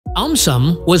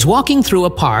AumSum was walking through a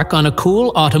park on a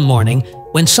cool autumn morning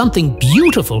when something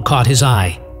beautiful caught his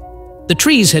eye. The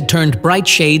trees had turned bright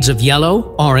shades of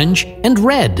yellow, orange, and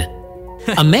red.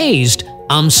 Amazed,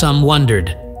 AumSum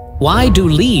wondered, why do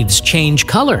leaves change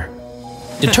color?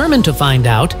 Determined to find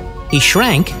out, he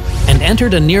shrank and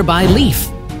entered a nearby leaf.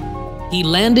 He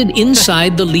landed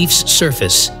inside the leaf's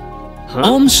surface.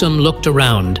 AumSum looked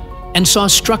around and saw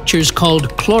structures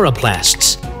called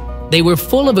chloroplasts. They were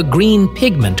full of a green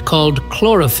pigment called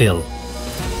chlorophyll.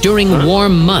 During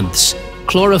warm months,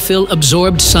 chlorophyll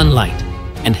absorbed sunlight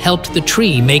and helped the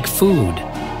tree make food.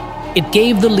 It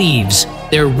gave the leaves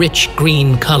their rich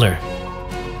green color.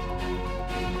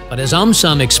 But as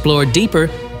AumSum explored deeper,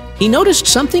 he noticed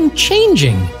something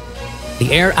changing.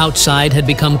 The air outside had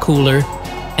become cooler,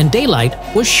 and daylight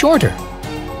was shorter.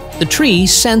 The tree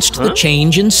sensed the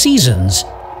change in seasons.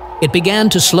 It began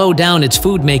to slow down its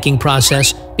food-making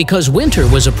process because winter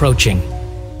was approaching.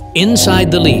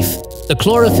 Inside the leaf, the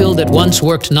chlorophyll that once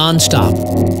worked non-stop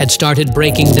had started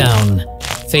breaking down,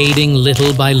 fading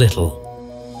little by little.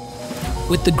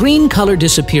 With the green color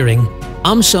disappearing,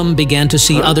 AumSum began to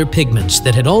see other pigments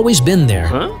that had always been there,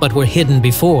 but were hidden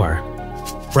before.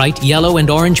 Bright yellow and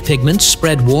orange pigments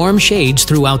spread warm shades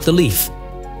throughout the leaf.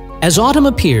 As autumn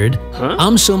appeared,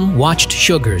 AumSum watched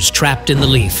sugars trapped in the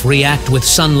leaf react with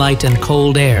sunlight and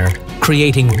cold air,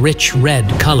 creating rich red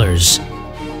colors.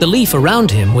 The leaf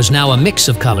around him was now a mix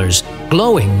of colors,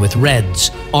 glowing with reds,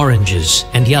 oranges,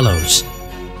 and yellows.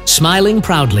 Smiling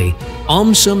proudly,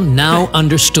 AumSum now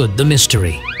understood the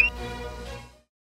mystery.